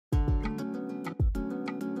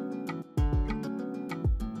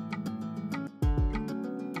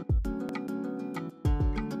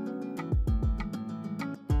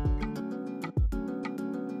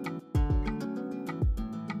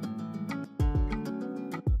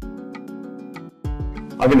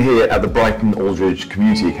I've been here at the Brighton Aldridge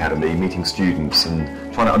Community Academy meeting students and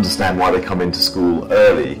trying to understand why they come into school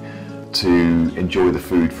early to enjoy the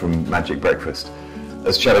food from Magic Breakfast.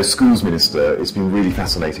 As Shadow Schools Minister, it's been really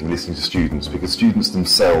fascinating listening to students, because students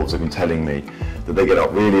themselves have been telling me that they get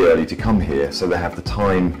up really early to come here so they have the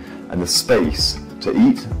time and the space to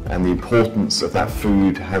eat, and the importance of that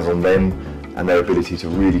food has on them and their ability to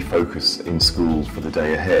really focus in school for the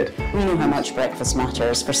day ahead. We know how much breakfast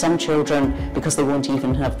matters. For some children, because they won't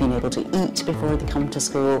even have been able to eat before they come to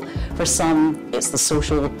school. For some, it's the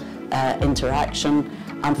social interaction.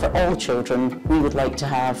 And for all children, we would like to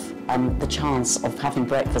have the chance of having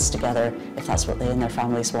breakfast together if that's what they and their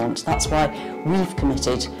families want. That's why we've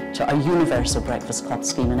committed to a universal breakfast club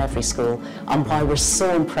scheme in every school, and why we're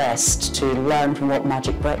so impressed to learn from what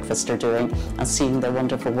Magic Breakfast are doing and seeing their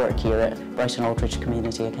wonderful work here at Brighton Aldridge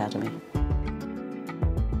Community Academy.